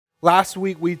Last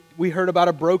week we heard about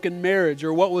a broken marriage,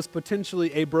 or what was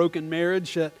potentially a broken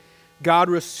marriage that God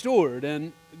restored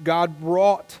and God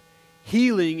brought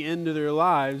healing into their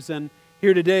lives. And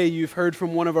here today you've heard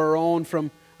from one of our own, from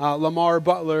Lamar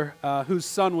Butler, whose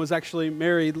son was actually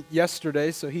married yesterday,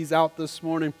 so he's out this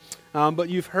morning. But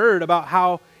you've heard about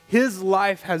how his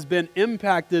life has been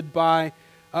impacted by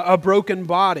a broken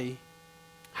body.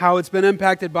 How it's been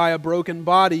impacted by a broken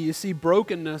body. You see,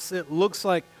 brokenness, it looks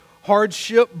like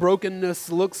hardship.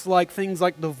 Brokenness looks like things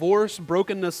like divorce.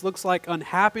 Brokenness looks like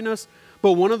unhappiness.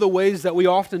 But one of the ways that we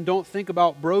often don't think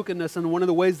about brokenness, and one of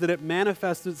the ways that it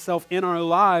manifests itself in our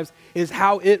lives, is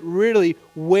how it really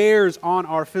wears on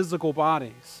our physical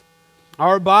bodies.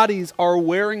 Our bodies are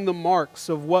wearing the marks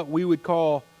of what we would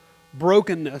call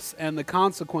brokenness and the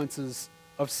consequences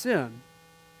of sin.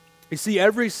 You see,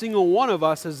 every single one of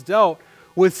us has dealt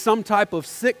with some type of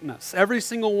sickness. Every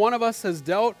single one of us has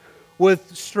dealt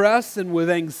with stress and with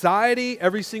anxiety.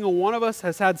 Every single one of us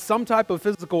has had some type of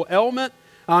physical ailment.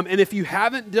 And if you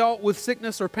haven't dealt with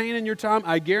sickness or pain in your time,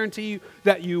 I guarantee you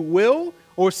that you will,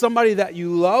 or somebody that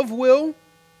you love will.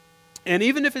 And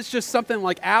even if it's just something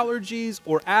like allergies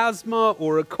or asthma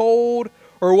or a cold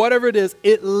or whatever it is,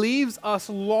 it leaves us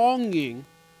longing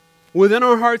within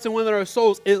our hearts and within our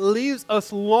souls. It leaves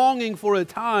us longing for a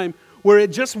time where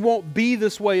it just won't be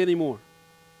this way anymore.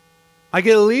 Like,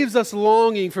 it leaves us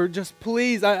longing for just,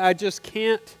 please, I just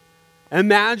can't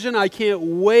imagine, I can't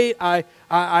wait.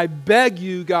 I beg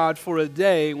you, God, for a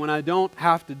day when I don't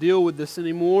have to deal with this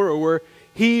anymore, or where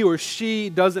he or she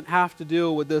doesn't have to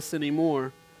deal with this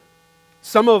anymore.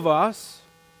 Some of us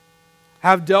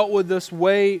have dealt with this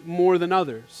way more than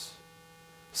others.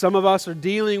 Some of us are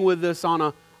dealing with this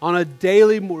on a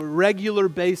daily, more regular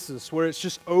basis, where it's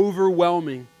just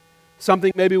overwhelming.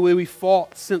 Something maybe we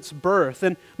fought since birth.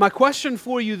 And my question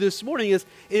for you this morning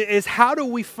is how do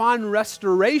we find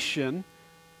restoration?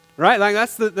 Right? Like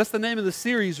that's the name of the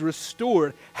series,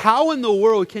 Restored. How in the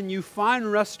world can you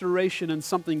find restoration in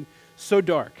something so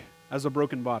dark as a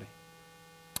broken body?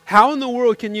 How in the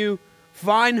world can you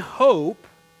find hope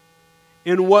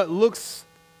in what looks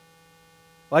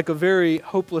like a very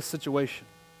hopeless situation?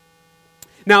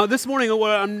 Now, this morning, what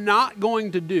I'm not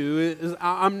going to do is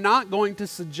I'm not going to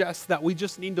suggest that we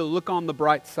just need to look on the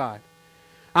bright side.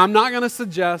 I'm not going to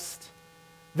suggest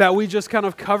that we just kind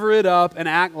of cover it up and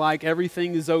act like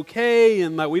everything is okay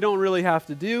and that we don't really have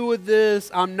to deal with this.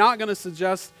 I'm not going to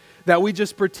suggest that we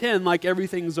just pretend like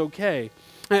everything's okay.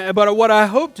 But what I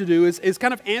hope to do is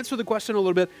kind of answer the question a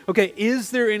little bit. Okay, is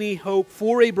there any hope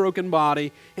for a broken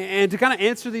body? And to kind of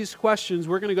answer these questions,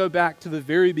 we're going to go back to the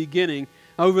very beginning.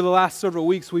 Over the last several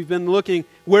weeks, we've been looking,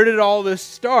 where did all this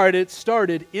start? It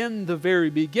started in the very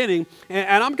beginning.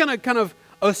 And I'm going to kind of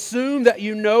assume that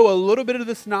you know a little bit of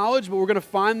this knowledge, but we're going to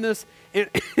find this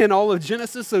in all of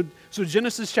Genesis. So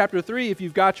Genesis chapter 3, if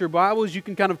you've got your Bibles, you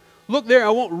can kind of look there. I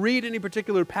won't read any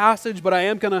particular passage, but I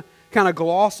am going to kind of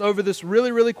gloss over this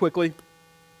really, really quickly.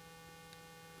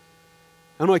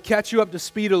 I'm going to catch you up to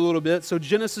speed a little bit. So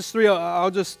Genesis 3,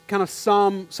 I'll just kind of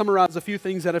summarize a few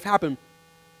things that have happened.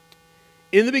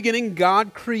 In the beginning,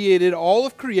 God created all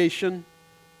of creation,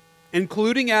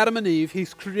 including Adam and Eve.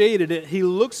 He's created it. He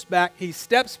looks back. He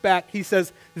steps back. He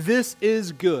says, this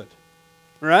is good.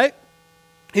 Right?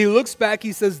 He looks back.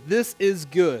 He says, this is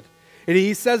good. And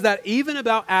he says that even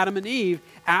about Adam and Eve.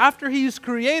 After he's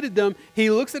created them, he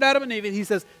looks at Adam and Eve and he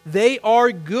says, they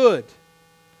are good.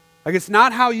 Like, it's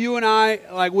not how you and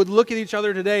I would look at each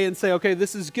other today and say, okay,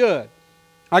 this is good.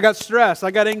 I got stress.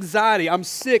 I got anxiety. I'm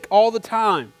sick all the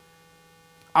time.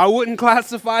 I wouldn't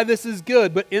classify this as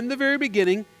good, but in the very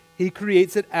beginning, he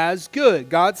creates it as good.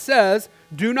 God says,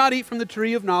 do not eat from the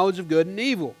tree of knowledge of good and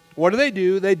evil. What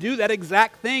do? They do that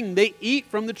exact thing. They eat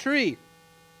from the tree.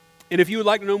 And if you would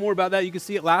like to know more about that, you can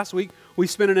see it last week. We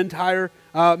spent an entire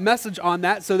message on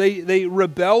that. So they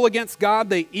rebel against God.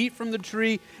 They eat from the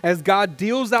tree as God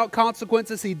deals out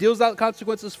consequences. He deals out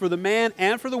consequences for the man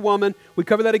and for the woman. We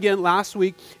covered that again last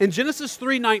week. In Genesis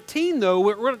 3:19, though,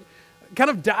 we're kind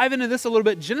of dive into this a little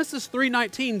bit. Genesis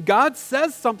 3:19, God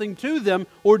says something to them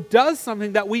or does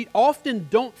something that we often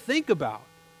don't think about.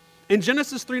 In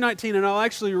Genesis 3:19, and I'll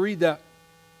actually read that.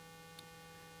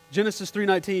 Genesis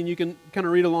 3:19, you can kind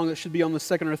of read along. That should be on the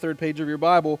second or third page of your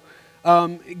Bible.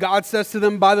 God says to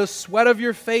them, by the sweat of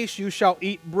your face you shall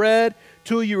eat bread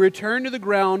till you return to the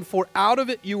ground, for out of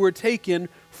it you were taken,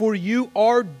 for you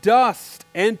are dust,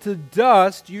 and to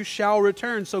dust you shall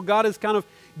return. So God is kind of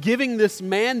giving this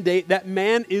mandate that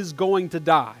man is going to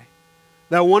die.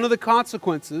 That one of the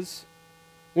consequences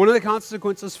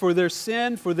for their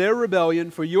sin, for their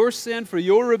rebellion, for your sin, for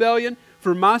your rebellion,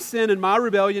 for my sin and my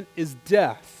rebellion is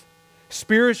death.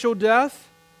 Spiritual death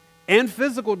and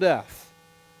physical death.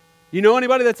 You know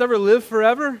anybody that's ever lived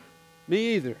forever?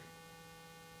 Me either.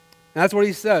 And that's what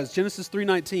he says, Genesis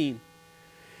 3:19.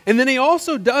 And then he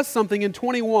also does something in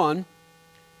 21.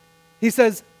 He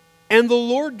says, and the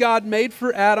Lord God made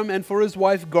for Adam and for his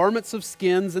wife garments of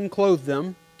skins and clothed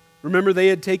them. Remember, they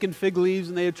had taken fig leaves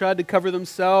and they had tried to cover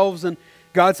themselves. And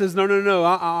God says, no,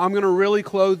 I'm going to really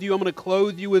clothe you. I'm going to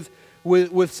clothe you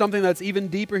with something that's even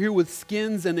deeper here, with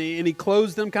skins. And he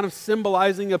clothes them, kind of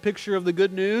symbolizing a picture of the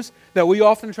good news that we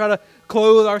often try to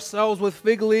clothe ourselves with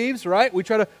fig leaves, right? We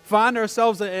try to find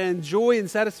ourselves and joy and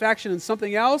satisfaction in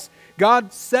something else.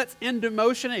 God sets into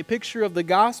motion a picture of the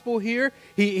gospel here.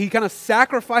 He kind of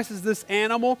sacrifices this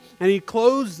animal and he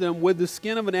clothes them with the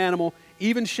skin of an animal,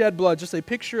 even shed blood. Just a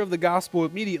picture of the gospel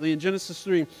immediately in Genesis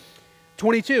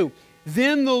 3:22.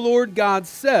 Then the Lord God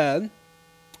said,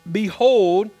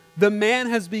 behold, the man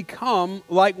has become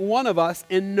like one of us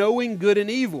in knowing good and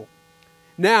evil.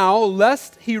 Now,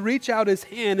 lest he reach out his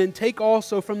hand and take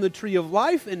also from the tree of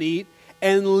life and eat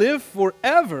and live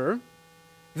forever.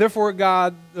 Therefore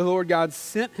the Lord God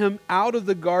sent him out of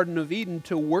the Garden of Eden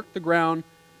to work the ground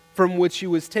from which he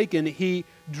was taken. He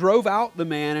drove out the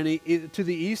man and to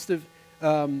the east of,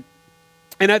 and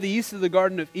at the east of the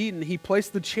Garden of Eden, he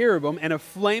placed the cherubim and a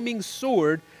flaming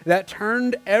sword that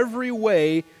turned every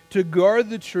way to guard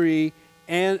the tree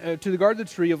and to guard the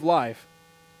tree of life.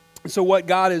 So what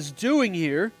God is doing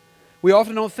here, we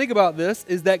often don't think about this,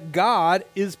 is that God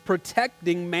is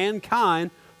protecting mankind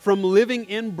from living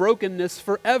in brokenness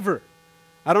forever.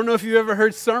 I don't know if you've ever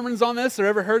heard sermons on this or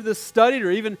ever heard this studied or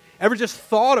even ever just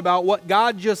thought about what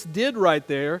God just did right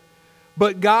there,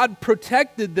 but God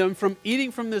protected them from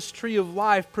eating from this tree of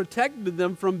life, protected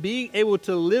them from being able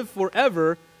to live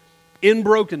forever in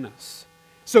brokenness.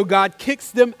 So God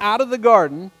kicks them out of the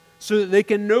garden so that they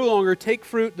can no longer take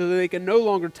fruit, so that they can no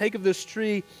longer take of this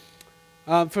tree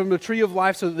from the tree of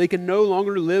life, so that they can no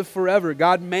longer live forever.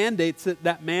 God mandates it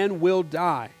that man will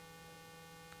die.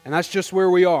 And that's just where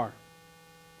we are.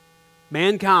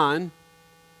 Mankind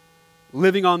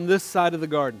living on this side of the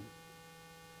garden.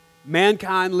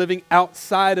 Mankind living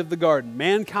outside of the garden.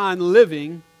 Mankind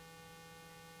living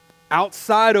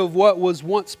outside of what was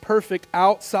once perfect,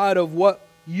 outside of what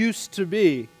used to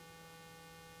be.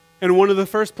 And one of the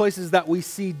first places that we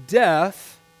see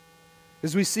death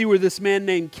is we see where this man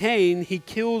named Cain, he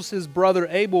kills his brother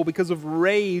Abel because of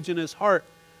rage in his heart.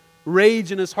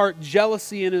 Rage in his heart,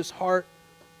 jealousy in his heart,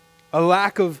 a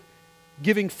lack of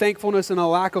giving thankfulness and a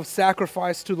lack of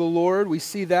sacrifice to the Lord. We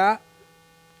see that.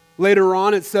 Later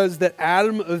on it says that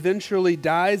Adam eventually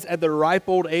dies at the ripe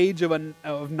old age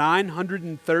of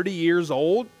 930 years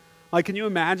old. Like, can you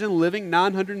imagine living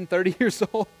 930 years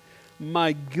old?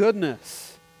 My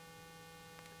goodness.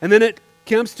 And then it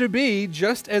comes to be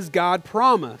just as God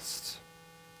promised.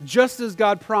 Just as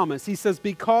God promised. He says,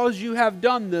 because you have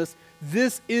done this,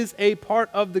 this is a part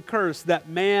of the curse that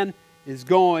man is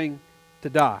going to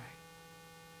die.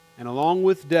 And along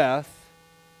with death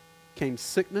came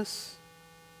sickness.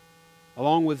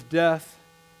 Along with death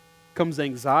comes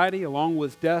anxiety. Along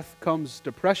with death comes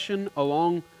depression.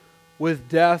 Along with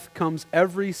death comes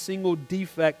every single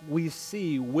defect we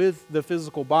see with the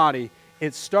physical body.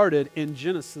 It started in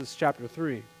Genesis chapter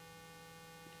 3.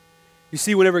 You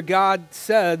see, whenever God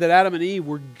said that Adam and Eve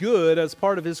were good as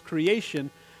part of His creation,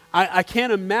 I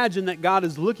can't imagine that God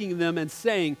is looking at them and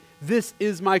saying, this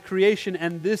is my creation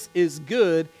and this is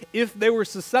good, if they were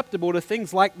susceptible to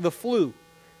things like the flu,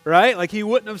 right? Like, He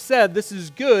wouldn't have said this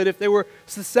is good if they were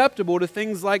susceptible to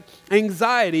things like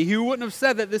anxiety. He wouldn't have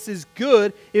said that this is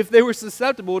good if they were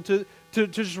susceptible to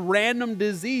just random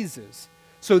diseases.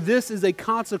 So this is a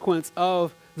consequence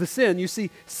of the sin. You see,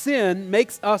 sin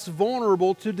makes us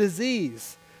vulnerable to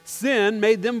disease. Sin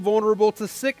made them vulnerable to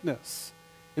sickness.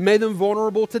 It made them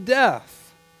vulnerable to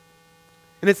death.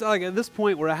 And it's like at this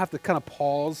point where I have to kind of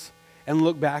pause and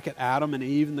look back at Adam and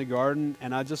Eve in the garden,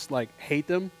 and I just hate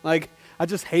them. I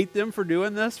just hate them for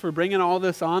doing this, for bringing all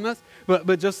this on us.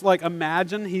 But just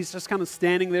imagine He's just kind of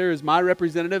standing there as my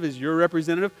representative, as your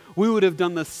representative. We would have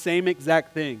done the same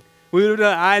exact thing.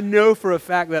 I know for a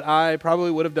fact that I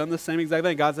probably would have done the same exact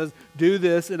thing. God says, do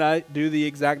this, and I do the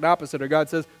exact opposite. Or God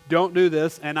says, don't do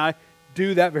this, and I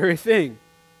do that very thing.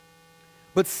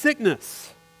 But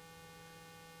sickness,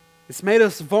 it's made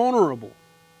us vulnerable.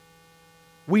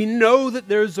 We know that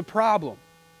there's a problem.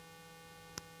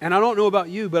 And I don't know about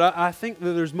you, but I think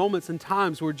that there's moments and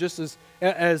times where just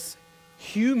as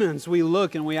humans we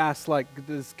look and we ask,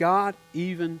 does God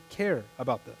even care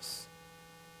about this?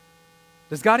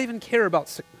 Does God even care about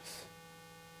sickness?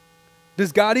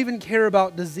 Does God even care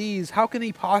about disease? How can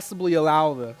He possibly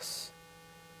allow this?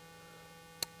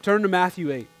 Turn to Matthew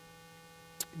 8.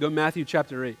 Go Matthew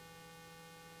chapter 8. If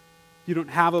you don't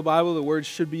have a Bible, the words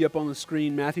should be up on the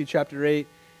screen, Matthew chapter 8.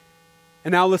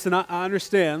 And now listen, I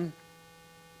understand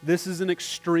this is an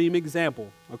extreme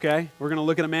example, okay? We're going to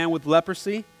look at a man with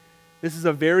leprosy. This is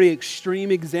a very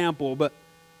extreme example, but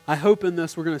I hope in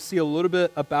this we're going to see a little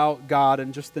bit about God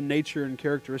and just the nature and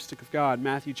characteristic of God.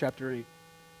 Matthew chapter 8.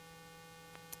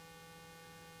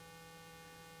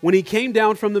 When he came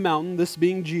down from the mountain, this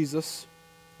being Jesus,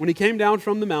 when he came down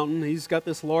from the mountain, he's got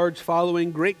this large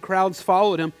following, great crowds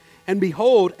followed him, and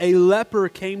behold, a leper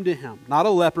came to him. Not a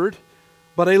leopard,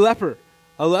 but a leper.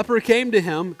 A leper came to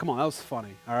him. Come on, that was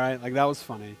funny, all right? Like, that was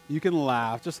funny. You can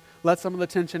laugh. Just let some of the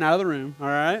tension out of the room, all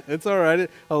right? It's all right.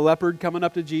 A leopard coming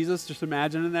up to Jesus, just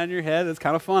imagining that in your head. It's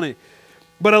kind of funny.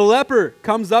 But a leper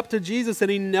comes up to Jesus, and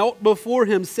he knelt before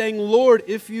him, saying, Lord,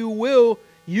 if you will,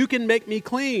 you can make me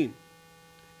clean.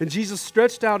 And Jesus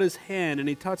stretched out his hand, and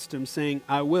he touched him, saying,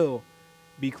 I will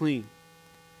be clean.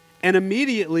 And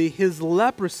immediately his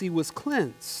leprosy was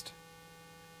cleansed.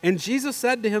 And Jesus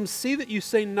said to him, see that you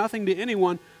say nothing to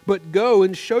anyone, but go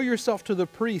and show yourself to the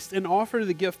priest and offer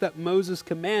the gift that Moses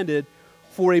commanded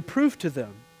for a proof to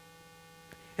them.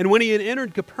 And when he had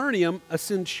entered Capernaum, a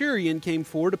centurion came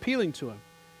forward appealing to him.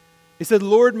 He said,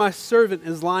 Lord, my servant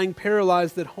is lying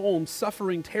paralyzed at home,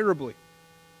 suffering terribly.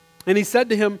 And he said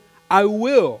to him, I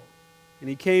will. And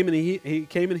he came and he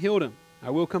came and healed him. I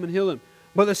will come and heal him.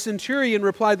 But the centurion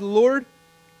replied, Lord,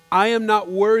 I am not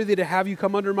worthy to have you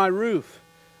come under my roof.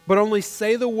 But only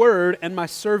say the word, and my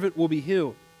servant will be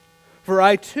healed. For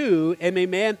I too am a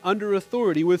man under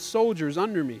authority with soldiers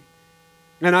under me.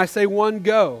 And I say one,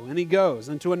 go, and he goes,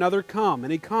 and to another, come,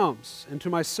 and he comes, and to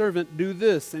my servant, do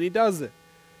this, and he does it.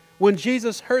 When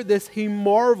Jesus heard this, he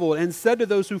marveled and said to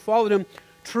those who followed him,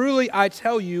 truly I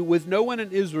tell you, with no one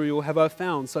in Israel have I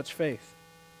found such faith.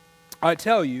 I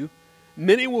tell you,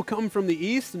 many will come from the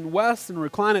east and west and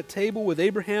recline at table with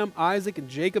Abraham, Isaac, and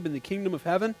Jacob in the kingdom of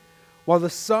heaven, while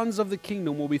the sons of the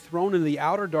kingdom will be thrown into the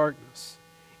outer darkness.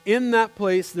 In that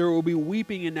place there will be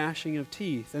weeping and gnashing of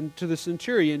teeth. And to the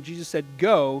centurion, Jesus said,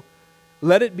 go,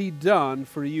 let it be done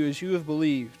for you as you have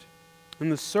believed.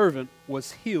 And the servant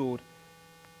was healed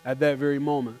at that very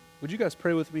moment. Would you guys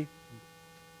pray with me?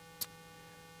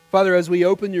 Father, as we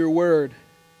open your word,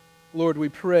 Lord, we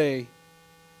pray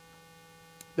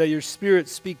that your Spirit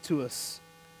speak to us.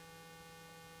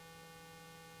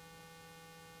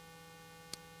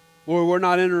 Lord, we're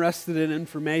not interested in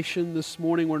information this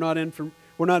morning. We're not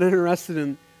interested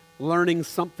in learning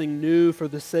something new for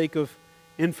the sake of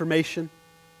information.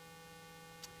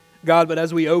 God, but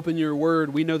as we open your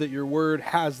word, we know that your word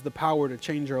has the power to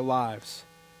change our lives.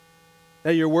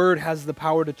 That your word has the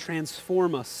power to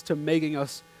transform us, to making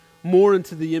us more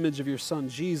into the image of your Son,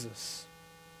 Jesus.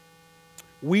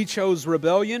 We chose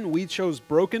rebellion. We chose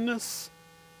brokenness.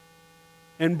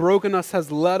 And brokenness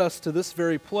has led us to this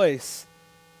very place.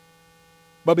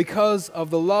 But because of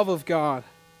the love of God,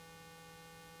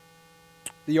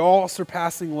 the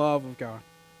all-surpassing love of God,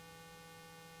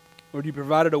 Lord, you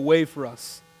provided a way for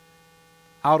us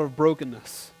out of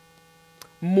brokenness.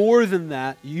 More than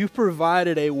that, you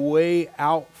provided a way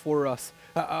out for us,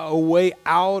 a way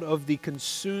out of the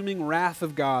consuming wrath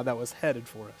of God that was headed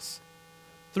for us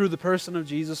through the person of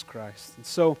Jesus Christ. And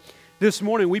so this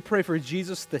morning we pray for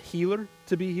Jesus the healer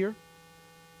to be here.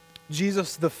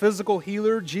 Jesus the physical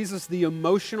healer, Jesus the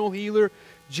emotional healer,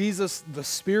 Jesus the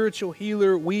spiritual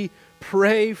healer. We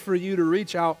pray for you to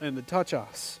reach out and to touch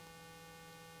us,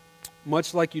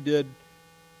 much like you did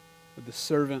with the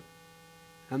servant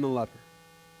and the leper.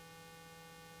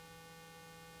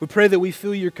 We pray that we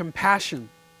feel your compassion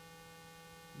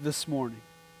this morning,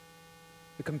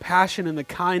 the compassion and the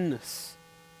kindness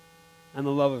and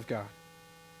the love of God.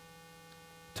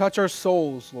 Touch our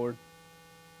souls, Lord.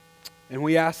 And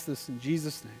we ask this in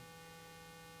Jesus' name.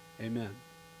 Amen.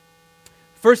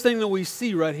 First thing that we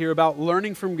see right here about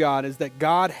learning from God is that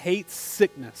God hates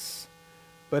sickness,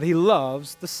 but he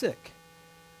loves the sick.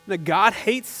 That God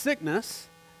hates sickness,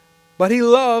 but he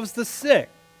loves the sick.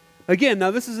 Again,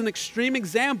 now this is an extreme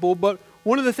example, but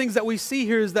one of the things that we see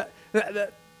here is that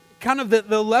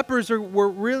the lepers were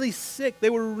really sick. They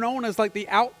were known as like the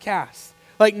outcasts.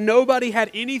 Like nobody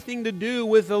had anything to do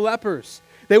with the lepers.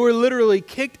 They were literally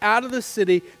kicked out of the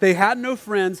city. They had no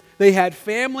friends. They had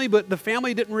family, but the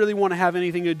family didn't really want to have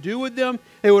anything to do with them.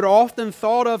 They were often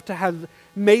thought of to have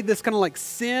made this kind of like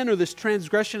sin or this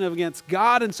transgression against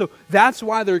God. And so that's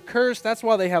why they're cursed. That's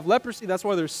why they have leprosy. That's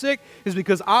why they're sick, is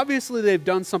because obviously they've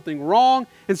done something wrong.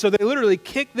 And so they literally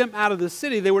kicked them out of the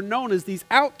city. They were known as these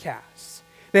outcasts.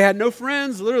 They had no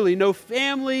friends, literally no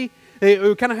family. They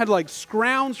kind of had like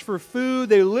scrounge for food.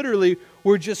 They literally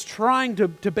were just trying to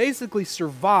basically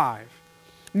survive.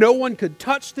 No one could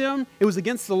touch them. It was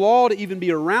against the law to even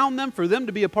be around them, for them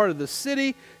to be a part of the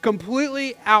city.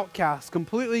 Completely outcast,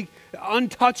 completely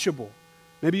untouchable.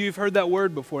 Maybe you've heard that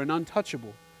word before, an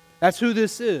untouchable. That's who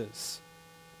this is.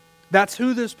 That's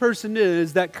who this person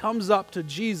is that comes up to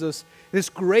Jesus. This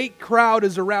great crowd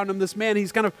is around him. This man,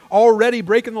 he's kind of already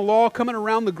breaking the law, coming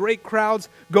around the great crowds,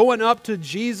 going up to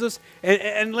Jesus.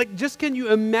 And like, just can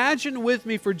you imagine with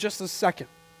me for just a second?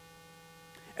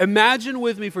 Imagine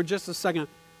with me for just a second,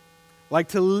 like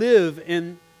to live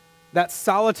in that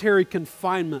solitary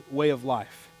confinement way of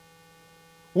life,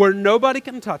 where nobody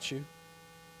can touch you,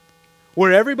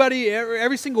 where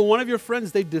every single one of your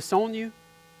friends, they disown you.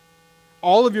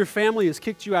 All of your family has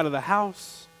kicked you out of the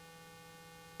house.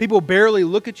 People barely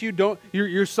look at you.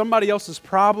 You're somebody else's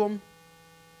problem.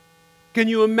 Can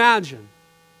you imagine?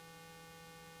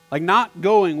 Like not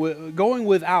going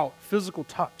without physical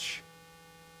touch.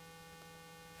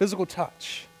 Physical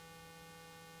touch.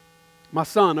 My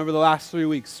son, over the last 3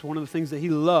 weeks, one of the things that he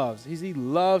loves, he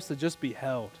loves to just be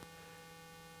held.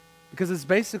 Because it's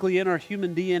basically in our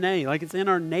human DNA, like it's in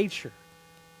our nature.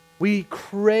 We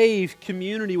crave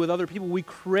community with other people. We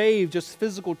crave just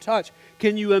physical touch.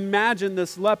 Can you imagine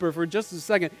this leper for just a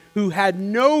second who had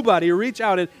nobody reach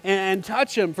out and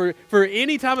touch him for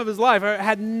any time of his life, or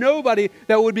had nobody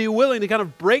that would be willing to kind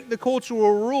of break the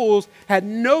cultural rules, had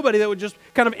nobody that would just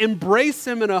kind of embrace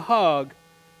him in a hug,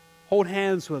 hold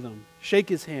hands with him, shake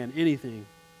his hand, anything.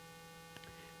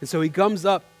 And so he comes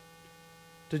up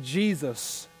to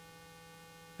Jesus.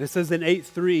 It says in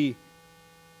 8:3,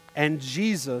 and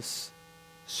Jesus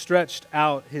stretched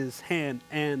out his hand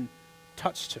and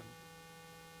touched him.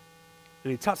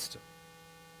 And he touched him.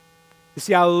 You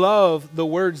see, I love the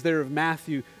words there of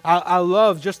Matthew. I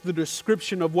love just the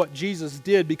description of what Jesus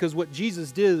did, because what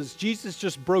Jesus did is Jesus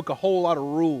just broke a whole lot of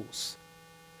rules.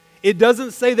 It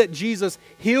doesn't say that Jesus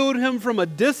healed him from a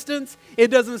distance. It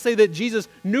doesn't say that Jesus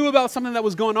knew about something that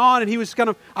was going on and he was kind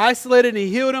of isolated and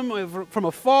he healed him from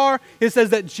afar. It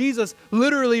says that Jesus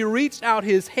literally reached out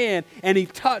his hand and he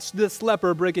touched this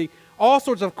leper, breaking all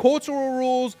sorts of cultural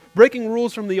rules, breaking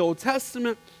rules from the Old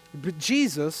Testament. But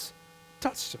Jesus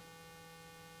touched him.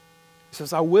 He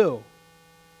says, I will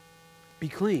be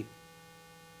clean.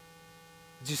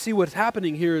 Did you see what's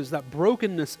happening here is that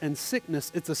brokenness and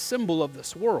sickness, it's a symbol of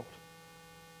this world.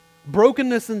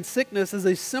 Brokenness and sickness is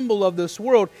a symbol of this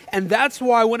world. And that's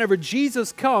why whenever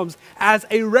Jesus comes as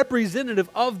a representative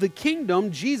of the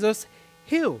kingdom, Jesus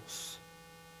heals.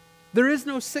 There is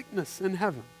no sickness in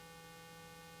heaven.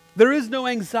 There is no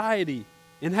anxiety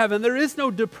in heaven. There is no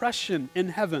depression in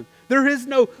heaven. There is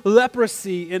no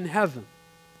leprosy in heaven.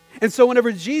 And so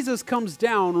whenever Jesus comes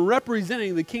down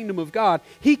representing the kingdom of God,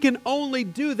 he can only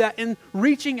do that in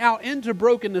reaching out into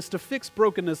brokenness to fix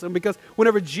brokenness. And because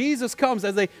whenever Jesus comes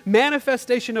as a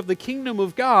manifestation of the kingdom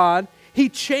of God, he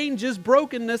changes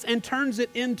brokenness and turns it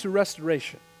into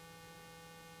restoration.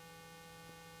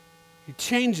 He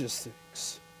changes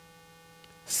things.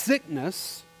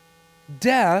 Sickness,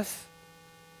 death,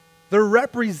 they're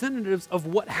representatives of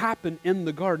what happened in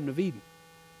the Garden of Eden.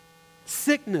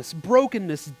 Sickness,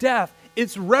 brokenness, death,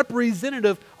 it's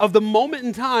representative of the moment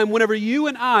in time whenever you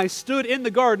and I stood in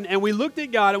the garden and we looked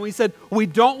at God and we said, we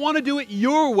don't want to do it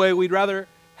your way, we'd rather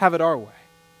have it our way.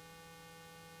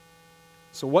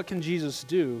 So what can Jesus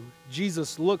do?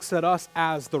 Jesus looks at us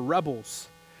as the rebels,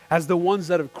 as the ones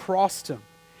that have crossed him,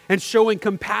 and showing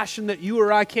compassion that you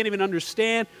or I can't even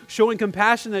understand, showing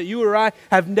compassion that you or I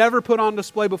have never put on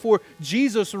display before.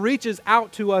 Jesus reaches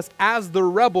out to us as the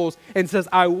rebels and says,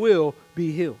 I will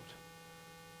be healed.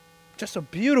 Just a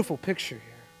beautiful picture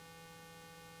here.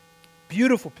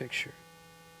 Beautiful picture.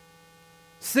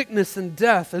 Sickness and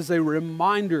death is a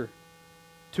reminder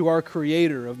to our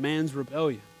Creator of man's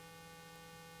rebellion.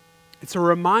 It's a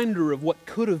reminder of what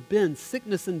could have been.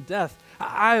 Sickness and death.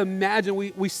 I imagine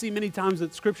we see many times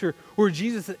in Scripture where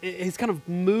Jesus is kind of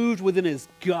moved within his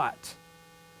gut,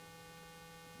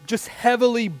 just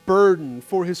heavily burdened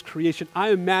for his creation. I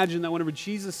imagine that whenever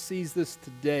Jesus sees this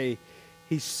today,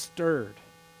 he's stirred.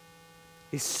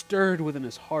 He's stirred within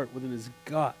his heart, within his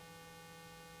gut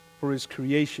for his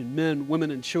creation, men, women,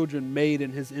 and children made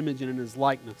in his image and in his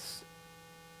likeness.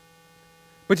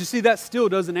 But you see, that still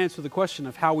doesn't answer the question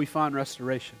of how we find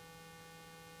restoration.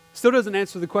 Still doesn't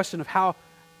answer the question of how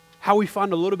we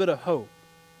find a little bit of hope.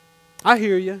 I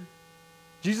hear you.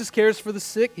 Jesus cares for the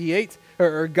sick. He hates,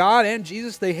 or God and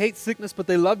Jesus, they hate sickness, but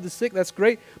they love the sick. That's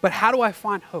great. But how do I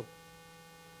find hope?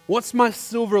 What's my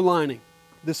silver lining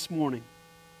this morning?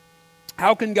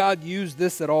 How can God use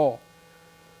this at all?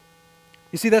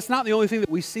 You see, that's not the only thing that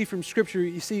we see from Scripture.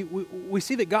 You see, we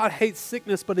see that God hates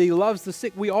sickness, but He loves the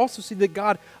sick. We also see that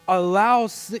God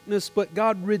allows sickness, but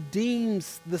God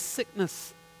redeems the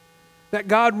sickness. That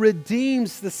God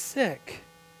redeems the sick.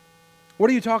 What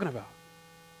are you talking about?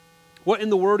 What in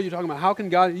the world are you talking about? How can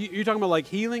God, you're talking about like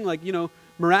healing, like,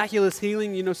 miraculous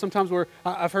healing, sometimes where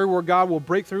I've heard where God will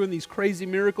break through in these crazy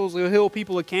miracles. He'll heal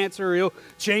people of cancer. He'll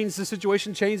change the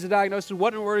situation, change the diagnosis.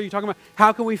 What in the world are you talking about?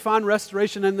 How can we find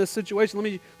restoration in this situation?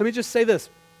 Let me just say this.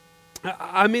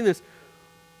 I mean this.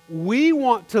 We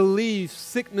want to leave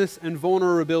sickness and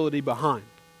vulnerability behind.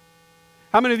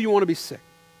 How many of you want to be sick?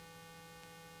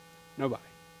 Nobody.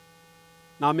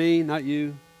 Not me, not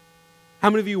you. How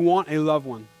many of you want a loved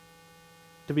one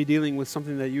to be dealing with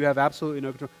something that you have absolutely no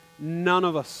control? None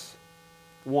of us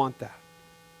want that.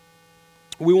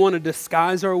 We want to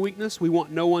disguise our weakness. We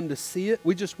want no one to see it.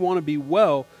 We just want to be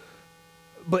well.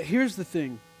 But here's the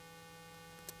thing.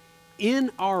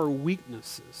 In our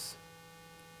weaknesses,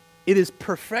 it is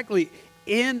perfectly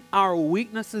in our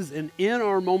weaknesses and in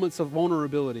our moments of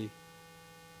vulnerability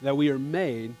that we are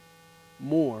made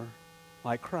more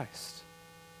like Christ.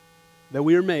 That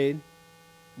we are made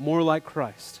more like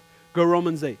Christ. Go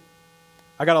Romans 8.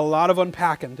 I got a lot of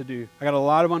unpacking to do.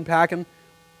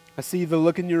 I see the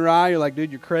look in your eye. You're like, dude,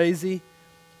 you're crazy.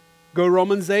 Go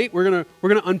Romans 8. We're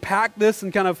gonna unpack this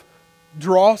and kind of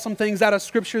draw some things out of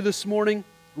Scripture this morning.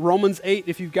 Romans 8,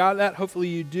 if you've got that, hopefully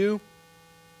you do.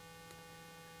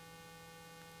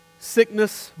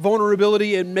 Sickness,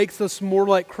 vulnerability, it makes us more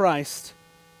like Christ.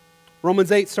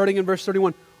 Romans 8, starting in verse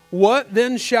 31. What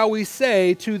then shall we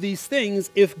say to these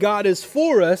things? If God is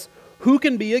for us, who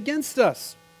can be against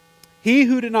us? He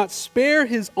who did not spare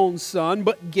His own Son,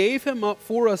 but gave Him up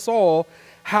for us all,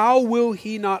 how will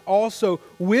He not also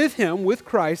with Him, with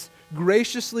Christ,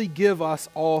 graciously give us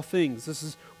all things? This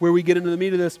is where we get into the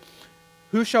meat of this.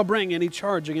 Who shall bring any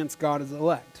charge against God's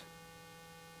elect?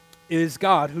 It is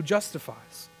God who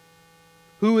justifies.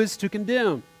 Who is to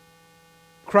condemn?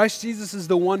 Christ Jesus is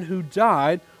the one who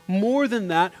died. More than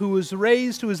that, who was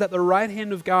raised, who is at the right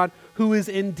hand of God, who is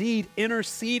indeed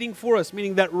interceding for us,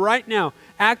 meaning that right now,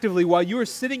 actively, while you are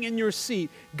sitting in your seat,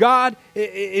 God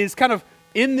is kind of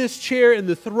in this chair, in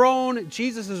the throne.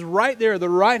 Jesus is right there at the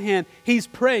right hand. He's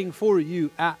praying for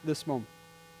you at this moment.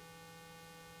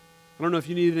 I don't know if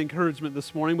you needed encouragement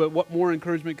this morning, but what more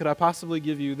encouragement could I possibly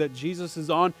give you that Jesus is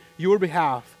on your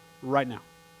behalf right now?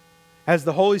 As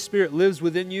the Holy Spirit lives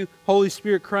within you, Holy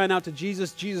Spirit crying out to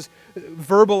Jesus, Jesus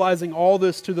verbalizing all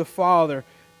this to the Father,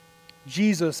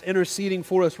 Jesus interceding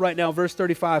for us right now. Verse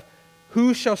 35,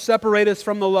 who shall separate us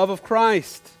from the love of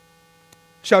Christ?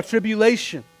 Shall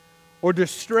tribulation, or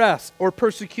distress, or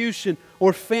persecution,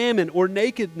 or famine, or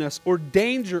nakedness, or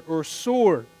danger, or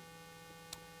sword?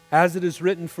 As it is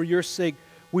written, for your sake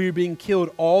we are being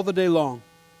killed all the day long.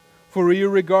 For we are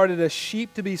regarded as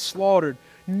sheep to be slaughtered.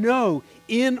 No,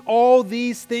 in all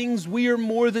these things we are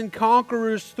more than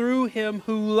conquerors through Him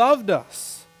who loved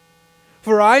us.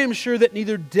 For I am sure that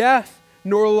neither death,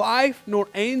 nor life, nor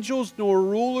angels, nor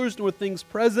rulers, nor things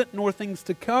present, nor things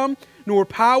to come, nor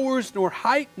powers, nor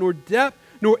height, nor depth,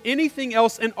 nor anything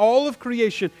else in all of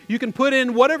creation. You can put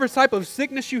in whatever type of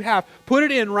sickness you have, put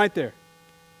it in right there.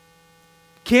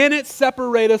 Can it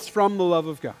separate us from the love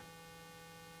of God?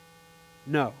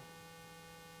 No.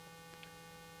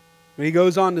 And he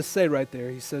goes on to say right there,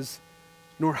 he says,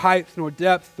 nor height, nor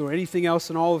depth, nor anything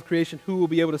else in all of creation, who will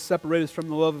be able to separate us from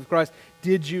the love of Christ?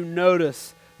 Did you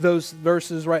notice those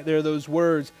verses right there, those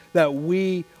words, that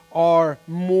we are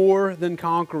more than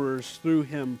conquerors through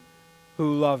Him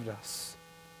who loved us?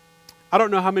 I don't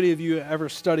know how many of you ever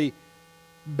study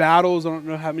battles. I don't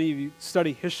know how many of you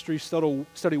study history,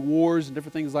 study wars and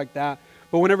different things like that.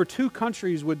 But whenever two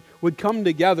countries would come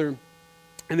together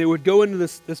and they would go into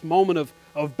this moment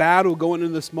of battle, going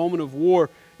into this moment of war,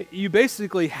 you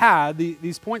basically had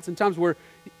these points in times where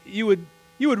you would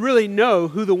really know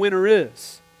who the winner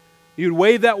is. You'd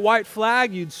wave that white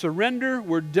flag, you'd surrender,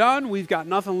 we're done, we've got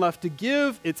nothing left to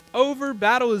give, it's over,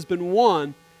 battle has been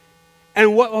won.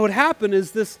 And what would happen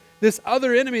is this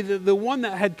other enemy, the one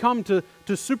that had come to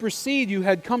supersede you,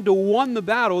 had come to won the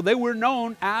battle, they were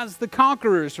known as the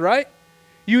conquerors, right?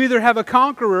 You either have a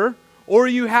conqueror or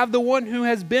you have the one who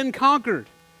has been conquered.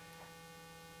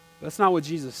 That's not what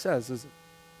Jesus says, is it?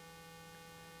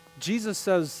 Jesus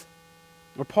says,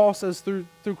 or Paul says through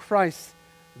Christ,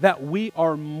 that we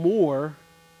are more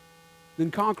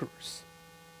than conquerors.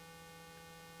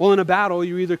 Well, in a battle,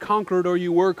 you're either conquered or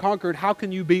you were conquered. How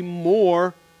can you be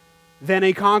more than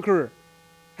a conqueror?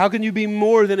 How can you be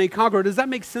more than a conqueror? Does that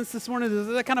make sense this morning? Does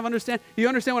that kind of understand? You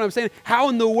understand what I'm saying? How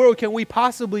in the world can we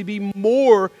possibly be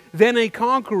more than a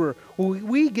conqueror? Well,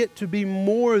 we get to be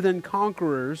more than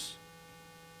conquerors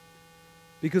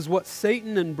because what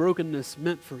Satan and brokenness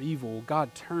meant for evil,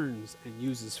 God turns and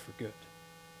uses for good.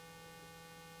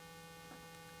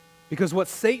 Because what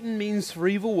Satan means for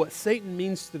evil, what Satan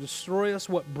means to destroy us,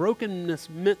 what brokenness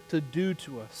meant to do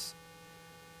to us,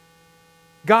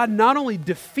 God not only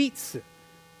defeats it,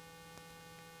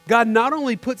 God not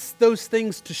only puts those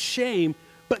things to shame,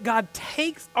 but God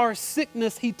takes our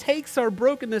sickness, He takes our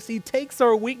brokenness, He takes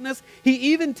our weakness, He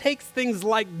even takes things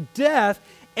like death,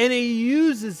 and He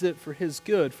uses it for His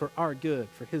good, for our good,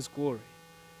 for His glory.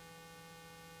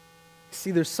 See,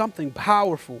 there's something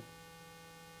powerful,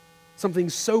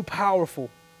 something so powerful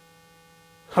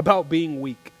about being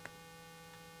weak.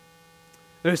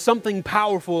 There's something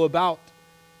powerful about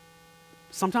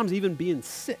sometimes even being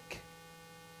sick.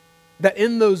 That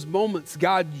in those moments,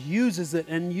 God uses it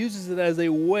and uses it as a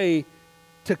way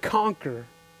to conquer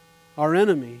our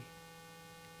enemy.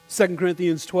 2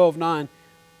 Corinthians 12:9,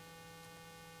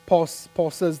 Paul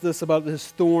says this about his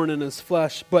thorn in his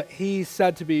flesh. But he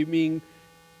said to me, meaning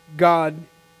God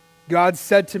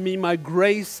said to me, my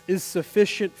grace is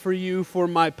sufficient for you, for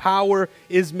my power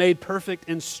is made perfect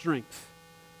in strength.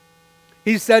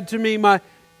 He said to me, my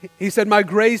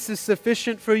grace is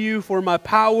sufficient for you, for my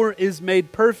power is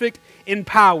made perfect in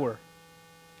power.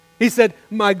 He said,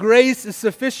 my grace is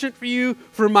sufficient for you,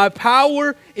 for my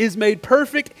power is made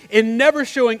perfect in never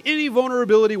showing any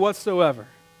vulnerability whatsoever.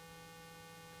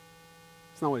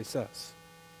 That's not what he says.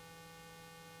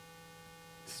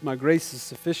 He says, my grace is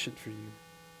sufficient for you,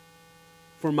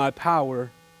 for my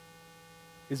power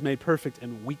is made perfect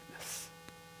in weakness.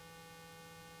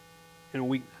 In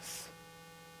weakness.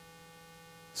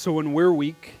 So when we're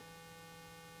weak,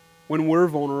 when we're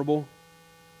vulnerable,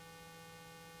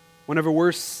 whenever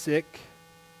we're sick,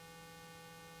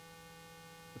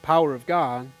 the power of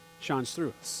God shines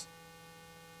through us.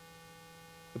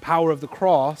 The power of the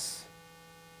cross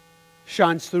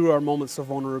shines through our moments of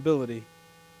vulnerability.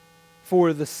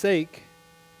 For the sake,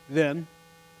 then,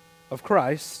 of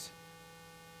Christ,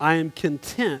 I am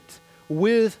content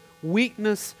with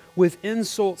weakness, with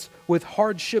insults, with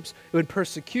hardships, with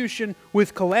persecution,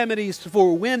 with calamities.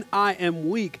 For when I am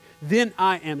weak, then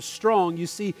I am strong. You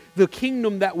see, the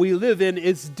kingdom that we live in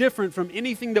is different from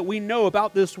anything that we know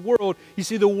about this world. You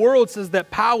see, the world says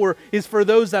that power is for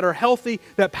those that are healthy,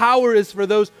 that power is for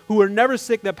those who are never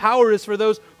sick, that power is for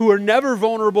those who are never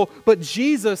vulnerable. But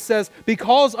Jesus says,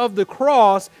 because of the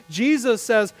cross, Jesus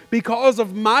says, because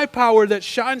of my power that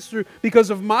shines through, because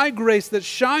of my grace that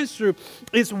shines through,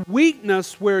 it's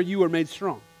weakness where you are made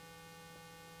strong.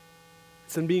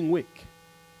 It's in being weak.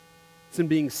 It's in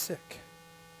being sick.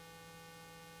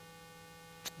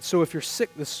 So if you're sick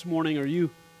this morning, or you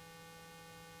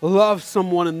love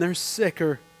someone and they're sick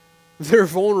or they're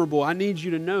vulnerable, I need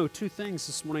you to know two things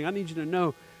this morning. I need you to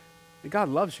know that God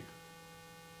loves you.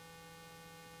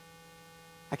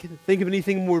 I can't think of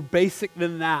anything more basic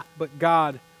than that, but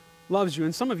God loves you.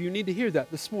 And some of you need to hear that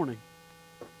this morning.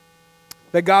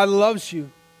 That God loves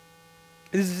you.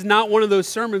 This is not one of those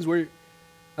sermons where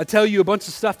I tell you a bunch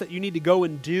of stuff that you need to go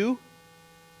and do.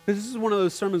 This is one of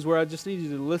those sermons where I just need you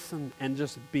to listen and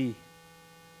just be.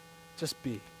 Just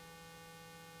be.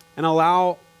 And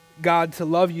allow God to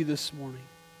love you this morning.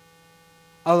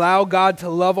 Allow God to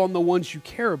love on the ones you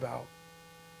care about.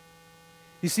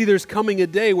 You see, there's coming a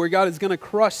day where God is going to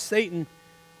crush Satan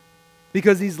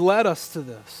because he's led us to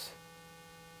this.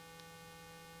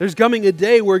 There's coming a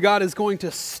day where God is going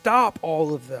to stop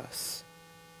all of this.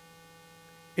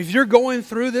 If you're going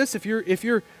through this, if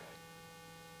you're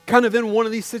kind of in one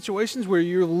of these situations where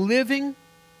you're living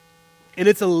and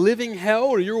it's a living hell,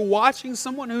 or you're watching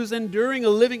someone who's enduring a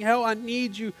living hell, I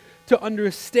need you to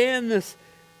understand this.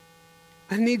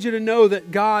 I need you to know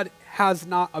that God has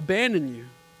not abandoned you.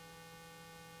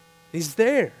 He's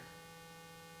there.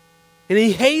 And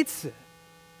He hates it.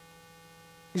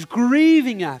 He's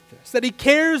grieving at this, that He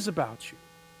cares about you.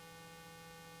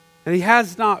 And He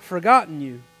has not forgotten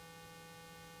you.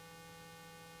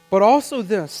 But also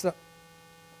this,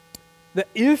 that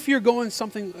if you're going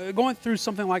through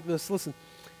something like this, listen,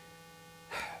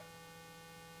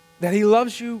 that He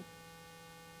loves you,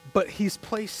 but He's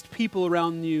placed people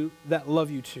around you that love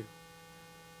you too.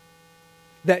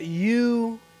 That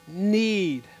you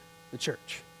need the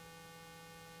church.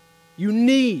 You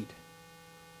need.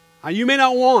 You may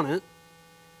not want it.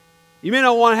 You may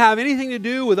not want to have anything to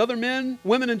do with other men,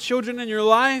 women, and children in your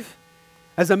life.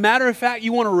 As a matter of fact,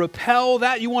 you want to repel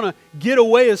that. You want to get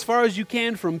away as far as you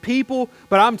can from people.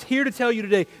 But I'm here to tell you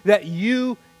today that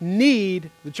you need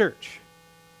the church.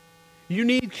 You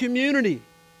need community.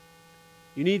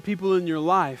 You need people in your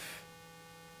life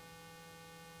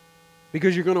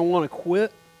because you're going to want to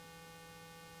quit.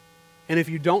 And if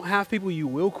you don't have people, you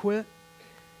will quit.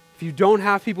 If you don't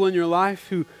have people in your life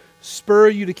who spur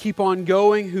you to keep on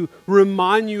going, who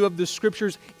remind you of the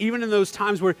Scriptures, even in those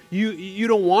times where you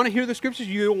don't want to hear the Scriptures,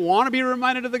 you don't want to be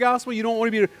reminded of the gospel, you don't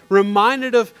want to be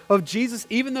reminded of Jesus,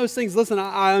 even those things, listen,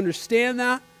 I understand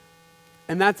that,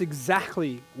 and that's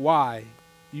exactly why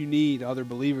you need other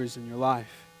believers in your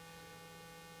life.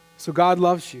 So God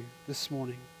loves you this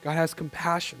morning. God has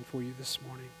compassion for you this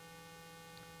morning.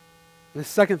 And the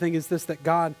second thing is this, that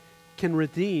God can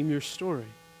redeem your story.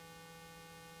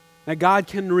 That God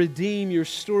can redeem your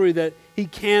story, that He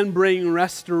can bring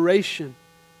restoration.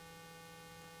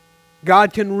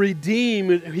 God can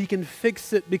redeem it, He can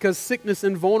fix it, because sickness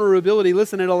and vulnerability,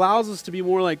 listen, it allows us to be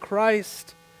more like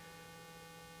Christ.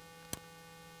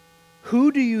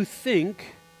 Who do you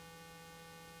think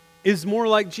is more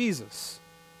like Jesus?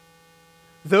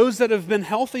 Those that have been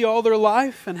healthy all their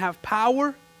life and have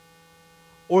power,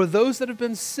 or those that have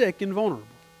been sick and vulnerable?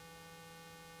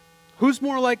 Who's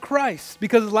more like Christ?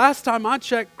 Because last time I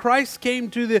checked, Christ came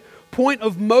to the point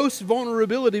of most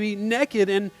vulnerability, naked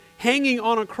and hanging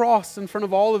on a cross in front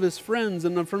of all of His friends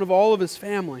and in front of all of His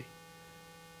family.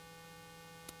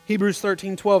 Hebrews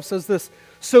 13:12 says this,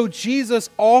 "So Jesus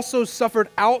also suffered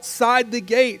outside the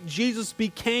gate." Jesus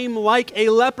became like a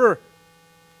leper.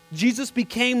 Jesus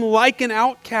became like an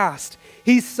outcast.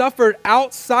 He suffered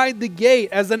outside the gate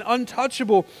as an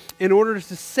untouchable in order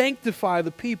to sanctify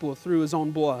the people through His own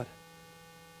blood.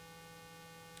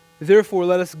 Therefore,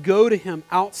 let us go to Him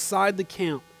outside the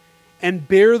camp and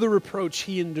bear the reproach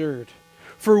He endured.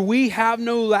 For we have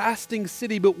no lasting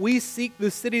city, but we seek the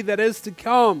city that is to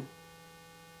come.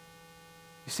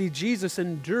 You see, Jesus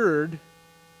endured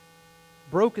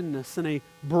brokenness in a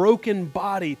broken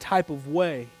body type of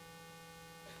way.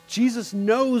 Jesus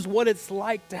knows what it's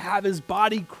like to have His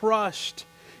body crushed.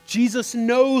 Jesus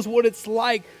knows what it's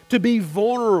like to be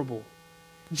vulnerable.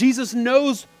 Jesus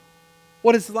knows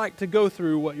what it's like to go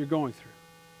through what you're going through.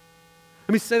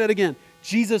 Let me say that again.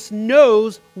 Jesus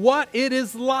knows what it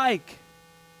is like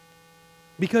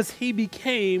because He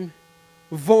became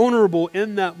vulnerable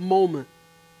in that moment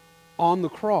on the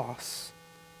cross.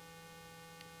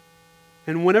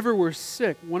 And whenever we're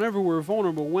sick, whenever we're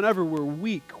vulnerable, whenever we're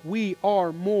weak, we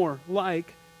are more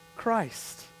like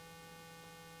Christ.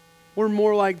 We're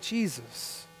more like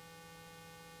Jesus.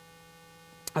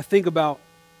 I think about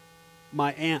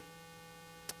my aunt.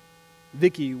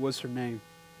 Vicky was her name.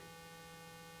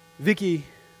 Vicky,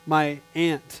 my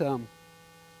aunt,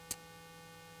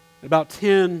 about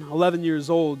 10, 11 years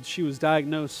old, she was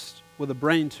diagnosed with a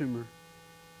brain tumor.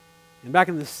 And back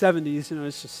in the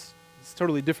 70s, it's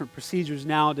totally different procedures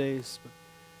nowadays.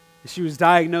 But she was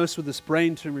diagnosed with this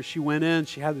brain tumor. She went in,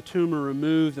 she had the tumor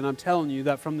removed, and I'm telling you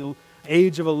that from the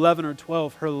age of 11 or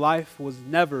 12, her life was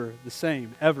never the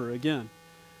same, ever again.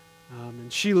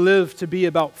 And she lived to be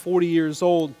about 40 years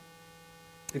old.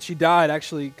 And she died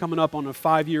actually coming up on a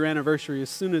 5-year anniversary. As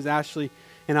soon as Ashley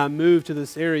and I moved to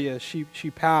this area, she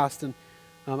passed. And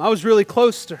I was really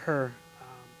close to her.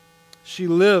 She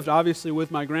lived, obviously,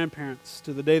 with my grandparents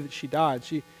to the day that she died.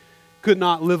 She could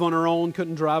not live on her own,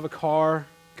 couldn't drive a car,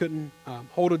 couldn't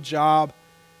hold a job.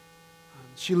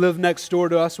 She lived next door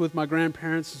to us with my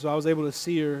grandparents, so I was able to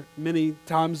see her many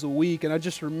times a week. And I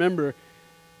just remember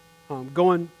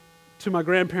going to my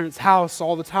grandparents' house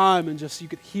all the time, and just you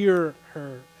could hear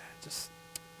her just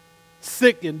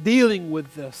sick and dealing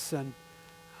with this and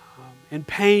in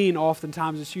pain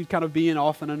oftentimes, and she'd kind of be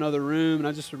off in another room. And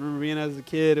I just remember being as a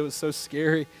kid, it was so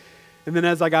scary. And then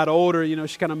as I got older,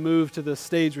 she kind of moved to the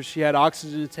stage where she had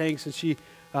oxygen tanks, and she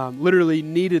literally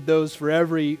needed those for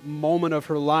every moment of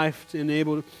her life to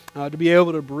be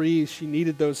able to breathe. She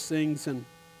needed those things. And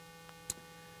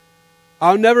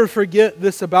I'll never forget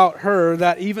this about her,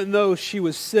 that even though she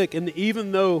was sick and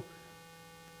even though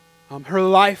her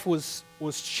life was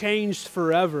changed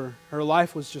forever, her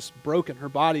life was just broken. Her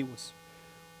body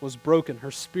was broken.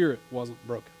 Her spirit wasn't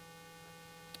broken.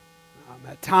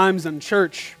 At times in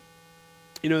church,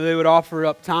 they would offer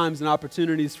up times and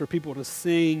opportunities for people to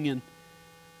sing. And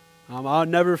I'll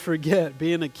never forget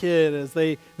being a kid as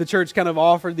the church kind of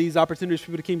offered these opportunities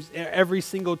for people to come every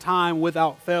single time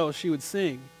without fail. She would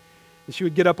sing. And she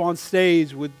would get up on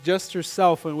stage with just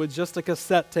herself and with just a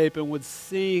cassette tape and would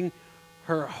sing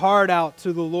her heart out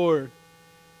to the Lord.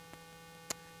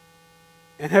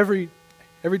 And every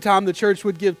time the church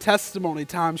would give testimony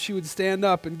time, she would stand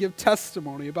up and give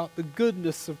testimony about the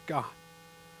goodness of God.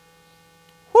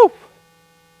 Whew!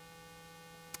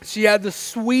 She had the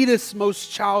sweetest,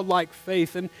 most childlike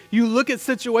faith. And you look at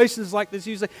situations like this,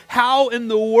 you say, how in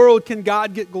the world can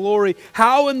God get glory?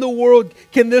 How in the world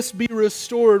can this be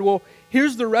restored? Well,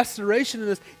 here's the restoration in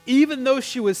this. Even though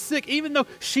she was sick, even though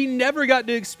she never got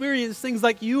to experience things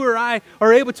like you or I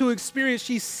are able to experience,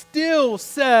 she still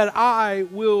said, I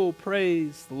will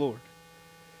praise the Lord.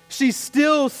 She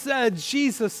still said,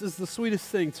 Jesus is the sweetest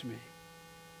thing to me.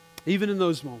 Even in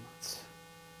those moments.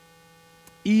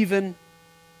 Even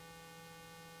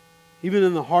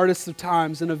in the hardest of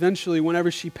times. And eventually,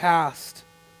 whenever she passed,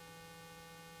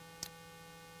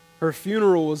 her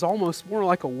funeral was almost more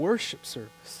like a worship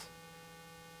service.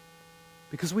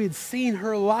 Because we had seen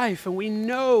her life and we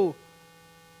know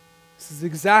this is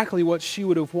exactly what she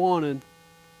would have wanted.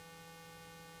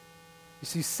 You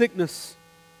see, sickness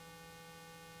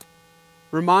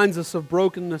reminds us of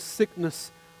brokenness.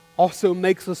 Sickness also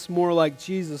makes us more like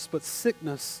Jesus, but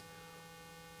sickness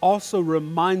also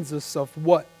reminds us of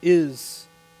what is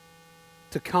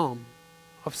to come,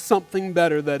 of something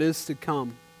better that is to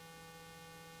come.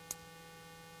 I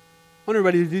want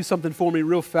everybody to do something for me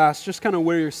real fast, just kind of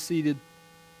where you're seated.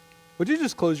 Would you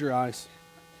just close your eyes?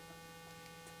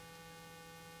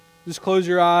 Just close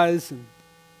your eyes. And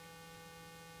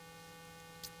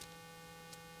I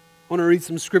want to read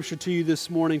some scripture to you this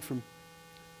morning from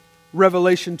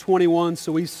Revelation 21.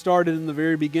 So we started in the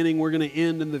very beginning. We're going to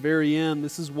end in the very end.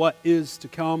 This is what is to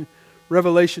come.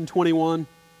 Revelation 21.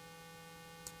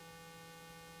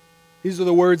 These are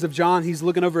the words of John. He's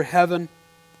looking over heaven.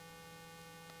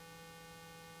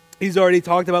 He's already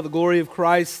talked about the glory of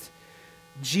Christ.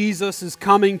 Jesus is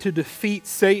coming to defeat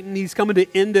Satan. He's coming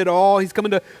to end it all. He's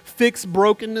coming to fix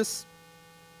brokenness.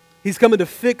 He's coming to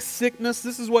fix sickness.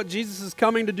 This is what Jesus is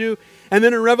coming to do. And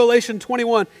then in Revelation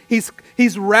 21,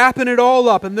 he's wrapping it all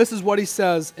up. And this is what he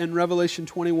says in Revelation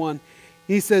 21.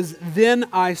 He says, Then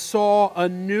I saw a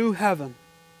new heaven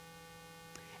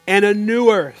and a new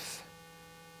earth.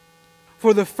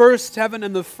 For the first heaven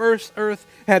and the first earth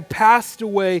had passed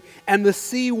away, and the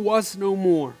sea was no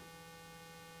more.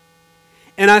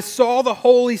 And I saw the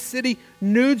holy city,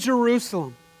 New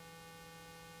Jerusalem,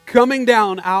 coming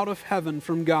down out of heaven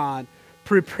from God,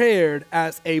 prepared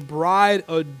as a bride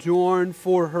adorned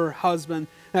for her husband.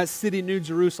 That city, New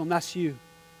Jerusalem, that's you.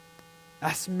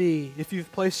 That's me. If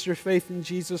you've placed your faith in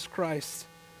Jesus Christ,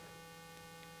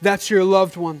 that's your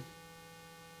loved one.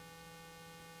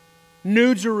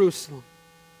 New Jerusalem.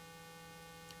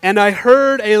 And I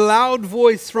heard a loud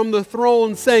voice from the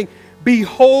throne saying,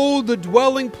 Behold, the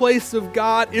dwelling place of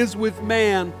God is with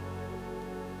man.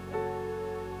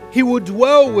 He will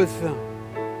dwell with them,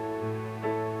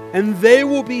 and they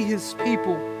will be His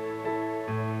people.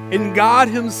 And God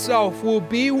Himself will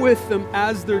be with them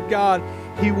as their God.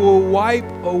 He will wipe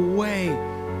away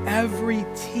every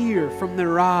tear from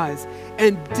their eyes,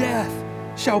 and death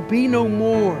shall be no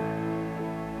more.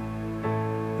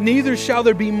 Neither shall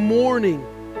there be mourning,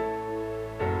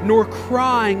 nor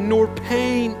crying, nor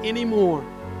pain anymore,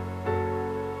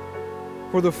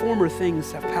 for the former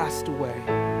things have passed away.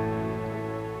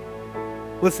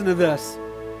 Listen to this.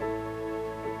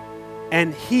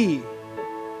 And He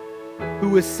who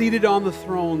was seated on the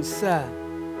throne said,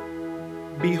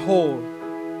 Behold,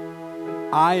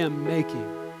 I am making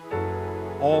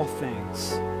all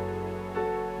things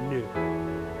new.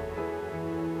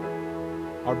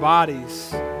 Our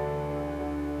bodies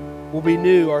will be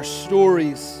new. Our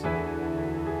stories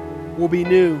will be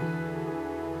new.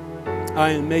 I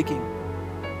am making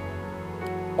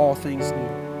all things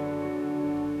new.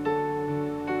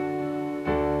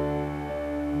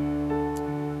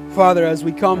 Father, as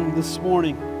we come this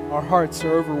morning, our hearts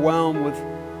are overwhelmed with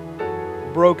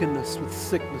brokenness, with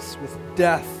sickness, with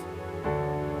death.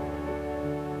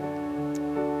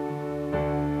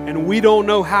 And we don't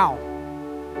know how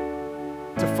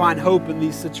to find hope in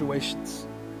these situations.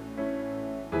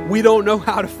 We don't know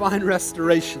how to find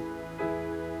restoration.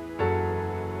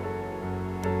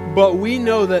 But we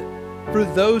know that for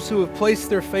those who have placed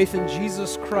their faith in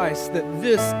Jesus Christ, that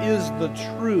this is the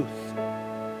truth.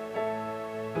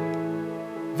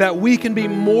 That we can be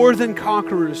more than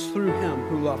conquerors through Him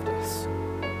who loved us.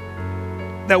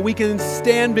 That we can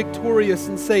stand victorious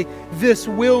and say, this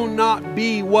will not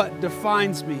be what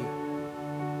defines me.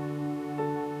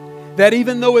 That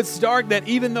even though it's dark, that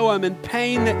even though I'm in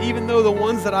pain, that even though the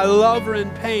ones that I love are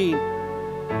in pain,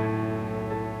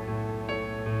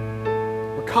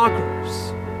 we're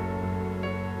conquerors.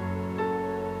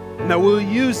 And that we'll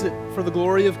use it for the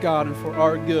glory of God and for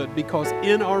our good, because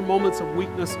in our moments of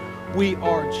weakness, we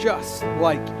are just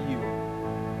like you.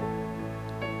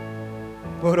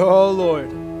 But oh Lord,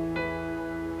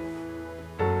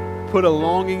 put a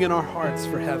longing in our hearts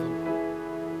for heaven.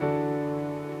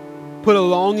 Put a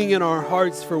longing in our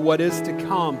hearts for what is to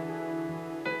come,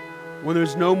 when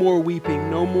there's no more weeping,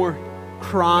 no more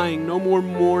crying, no more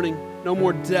mourning, no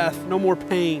more death, no more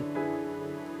pain.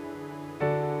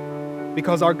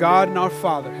 Because our God and our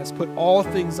Father has put all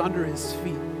things under His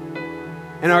feet.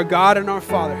 And our God and our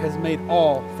Father has made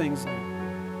all things new.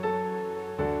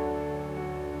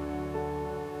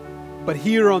 But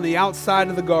here on the outside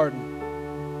of the garden,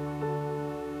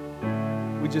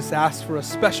 we just ask for a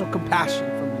special compassion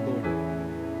from the Lord.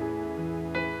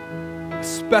 A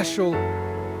special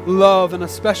love and a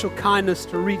special kindness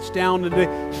to reach down and to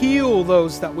heal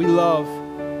those that we love.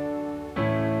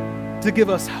 To give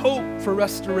us hope for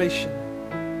restoration.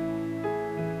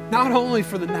 Not only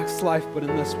for the next life, but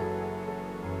in this one.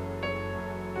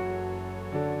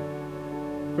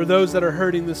 For those that are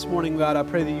hurting this morning, God, I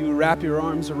pray that you wrap your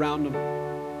arms around them.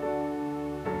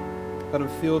 Let them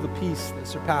feel the peace that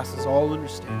surpasses all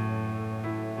understanding.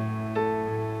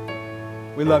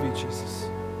 We love you, Jesus.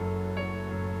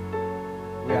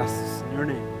 We ask this in your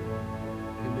name.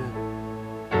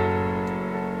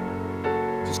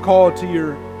 Amen. Just call to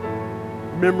your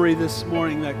memory this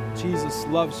morning that Jesus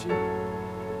loves you.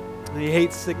 And He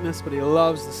hates sickness, but He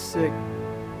loves the sick.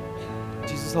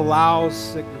 Jesus allows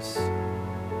sickness,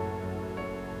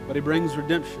 but He brings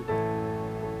redemption.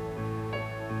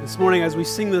 This morning, as we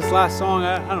sing this last song,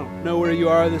 I don't know where you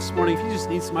are this morning. If you just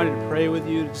need somebody to pray with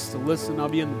you, just to listen, I'll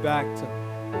be in the back to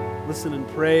listen and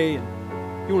pray. And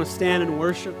if you want to stand and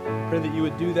worship, I pray that you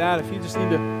would do that. If you just need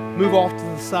to move off to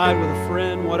the side with a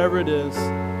friend, whatever it is, I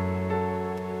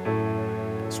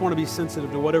just want to be sensitive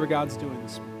to whatever God's doing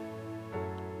this morning.